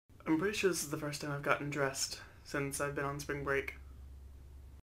I'm pretty sure this is the first time I've gotten dressed since I've been on spring break.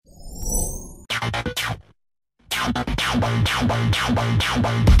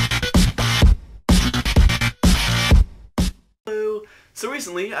 Hello! So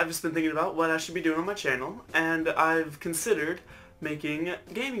recently I've just been thinking about what I should be doing on my channel, and I've considered making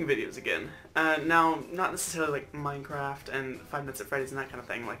gaming videos again. Now, not necessarily like Minecraft and Five Nights at Freddy's and that kind of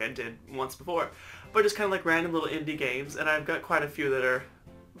thing like I did once before, but just kind of like random little indie games, and I've got quite a few that are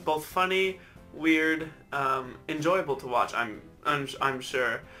both funny, weird, enjoyable to watch, I'm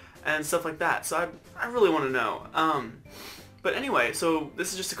sure, and stuff like that. So I really want to know. But anyway, so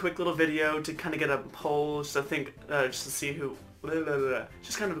this is just a quick little video to kind of get a poll, just to see who.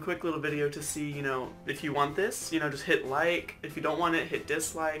 Just kind of a quick little video to see, you know, if you want this, you know, just hit like. If you don't want it, hit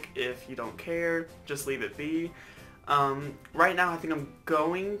dislike. If you don't care, just leave it be. Right now I think I'm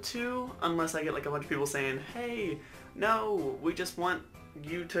going to, unless I get like a bunch of people saying, hey, no, we just want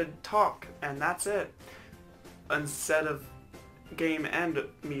you to talk, and that's it, instead of game and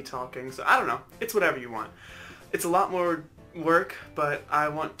me talking. So I don't know, it's whatever you want. It's a lot more work, but I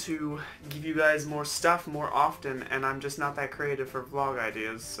want to give you guys more stuff more often, and I'm just not that creative for vlog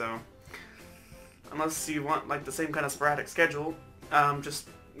ideas, so unless you want like the same kind of sporadic schedule, just,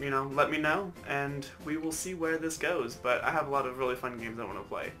 you know, let me know and we will see where this goes. But I have a lot of really fun games I want to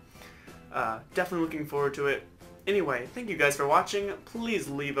play. Definitely looking forward to it. Anyway, thank you guys for watching. Please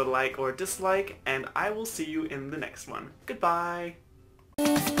leave a like or dislike, and I will see you in the next one. Goodbye!